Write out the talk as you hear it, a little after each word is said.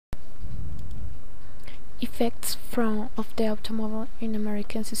Effects of the automobile in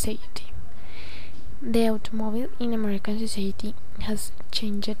American society. The automobile in American society has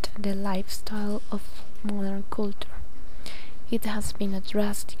changed the lifestyle of modern culture. It has been a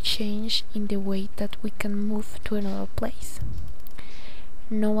drastic change in the way that we can move to another place.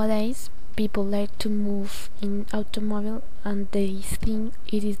 Nowadays, people like to move in automobile and they think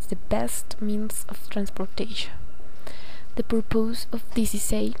it is the best means of transportation. The purpose of this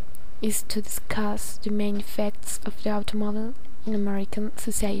essay is to discuss the main effects of the automobile in American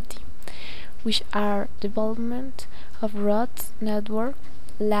society, which are development of roads network,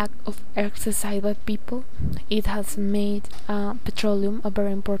 lack of exercise by people. It has made petroleum a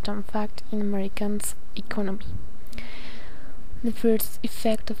very important fact in Americans' economy. The first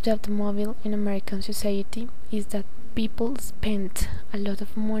effect of the automobile in American society is that people spend a lot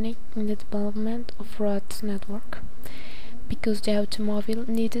of money in the development of roads network, because the automobile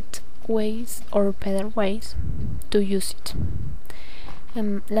needed ways or better ways to use it.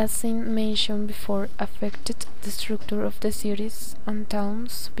 Last thing mentioned before affected the structure of the cities and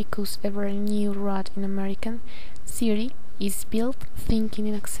towns, because every new road in American city is built thinking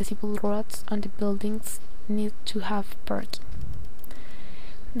in accessible roads and the buildings need to have parking.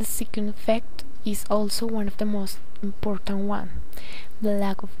 The second effect is also one of the most important one, the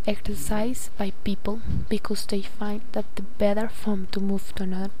lack of exercise by people, because they find that the better form to move to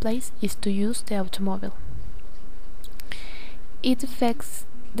another place is to use the automobile. It affects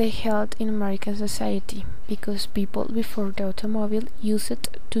the health in American society, because people before the automobile used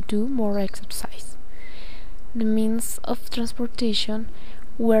it to do more exercise. The means of transportation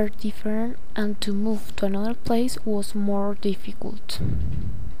were different and to move to another place was more difficult.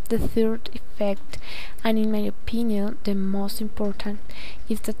 The third effect, and in my opinion the most important,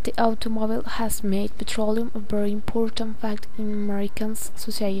 is that the automobile has made petroleum a very important fact in American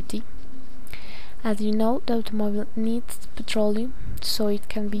society. As you know, the automobile needs petroleum so it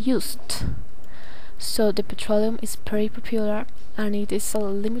can be used. So the petroleum is very popular and it is a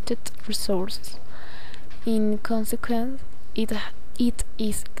limited resource. In consequence, it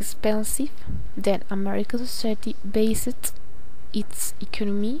is expensive. Then American society based its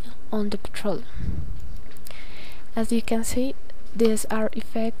economy on the petroleum. As you can see, these are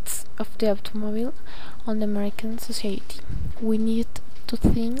effects of the automobile on the American society. We need to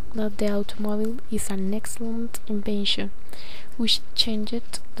think that the automobile is an excellent invention which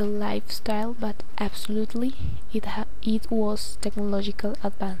changed the lifestyle, but absolutely it was technological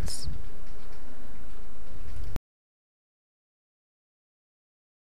advance.